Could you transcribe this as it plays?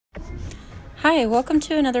Hi, welcome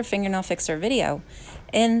to another Fingernail Fixer video.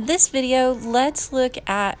 In this video, let's look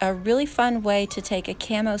at a really fun way to take a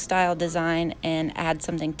camo style design and add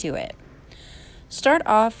something to it. Start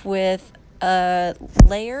off with a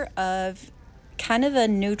layer of kind of a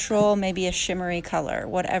neutral, maybe a shimmery color,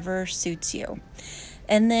 whatever suits you.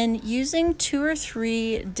 And then using 2 or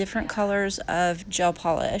 3 different colors of gel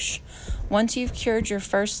polish, once you've cured your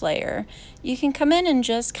first layer, you can come in and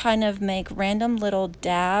just kind of make random little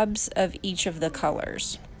dabs of each of the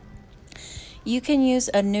colors. You can use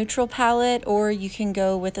a neutral palette or you can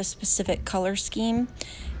go with a specific color scheme.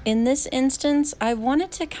 In this instance, I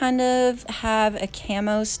wanted to kind of have a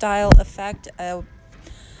camo style effect, a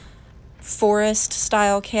forest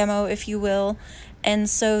style camo, if you will, and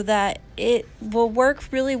so that it will work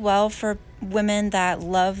really well for women that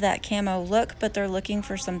love that camo look, but they're looking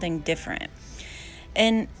for something different.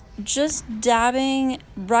 And just dabbing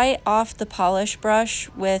right off the polish brush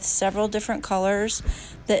with several different colors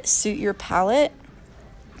that suit your palette,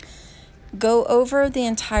 go over the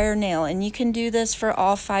entire nail, and you can do this for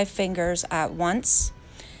all 5 fingers at once.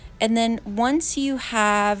 And then once you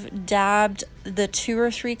have dabbed the 2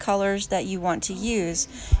 or 3 colors that you want to use,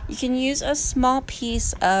 you can use a small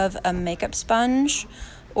piece of a makeup sponge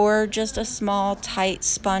or just a small tight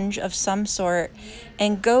sponge of some sort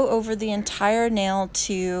and go over the entire nail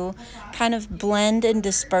to kind of blend and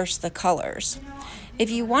disperse the colors.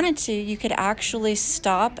 If you wanted to, you could actually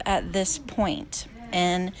stop at this point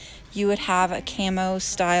and you would have a camo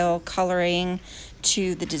style coloring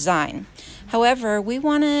to the design. However, we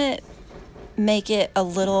want to make it a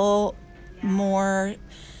little more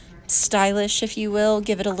stylish, if you will,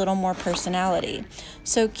 give it a little more personality.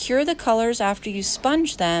 So cure the colors after you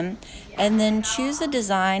sponge them and then choose a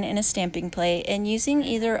design in a stamping plate and using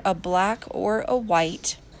either a black or a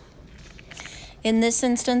white. In this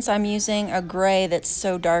instance, I'm using a gray that's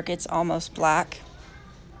so dark it's almost black.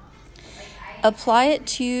 Apply it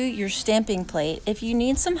to your stamping plate. If you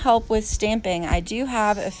need some help with stamping, I do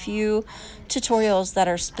have a few tutorials that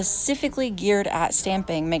are specifically geared at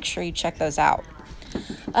stamping. Make sure you check those out.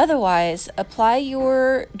 Otherwise, apply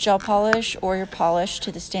your gel polish or your polish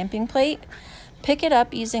to the stamping plate. Pick it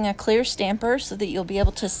up using a clear stamper so that you'll be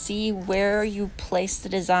able to see where you place the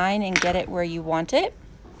design and get it where you want it.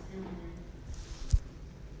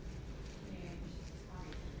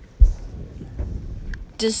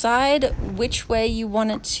 Decide which way you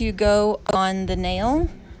want it to go on the nail.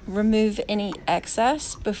 Remove any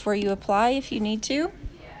excess before you apply if you need to.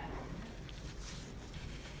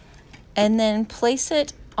 And then place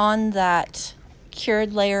it on that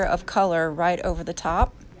cured layer of color right over the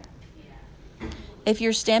top. If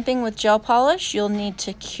you're stamping with gel polish, you'll need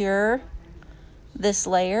to cure this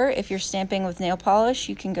layer. If you're stamping with nail polish,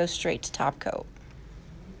 you can go straight to top coat.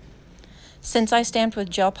 Since I stamped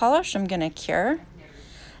with gel polish, I'm going to cure.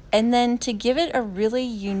 And then to give it a really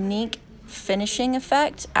unique finishing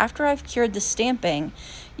effect, after I've cured the stamping,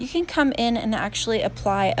 you can come in and actually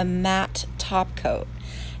apply a matte top coat.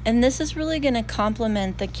 And this is really going to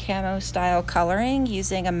complement the camo style coloring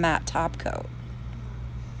using a matte top coat.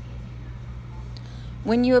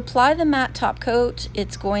 When you apply the matte top coat,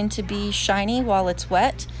 it's going to be shiny while it's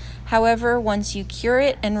wet. However, once you cure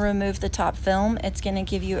it and remove the top film, it's going to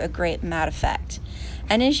give you a great matte effect.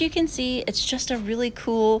 And as you can see, it's just a really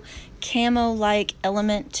cool camo-like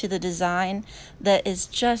element to the design that is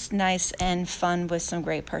just nice and fun with some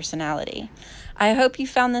great personality. I hope you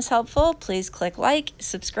found this helpful. Please click like,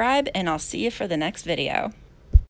 subscribe, and I'll see you for the next video.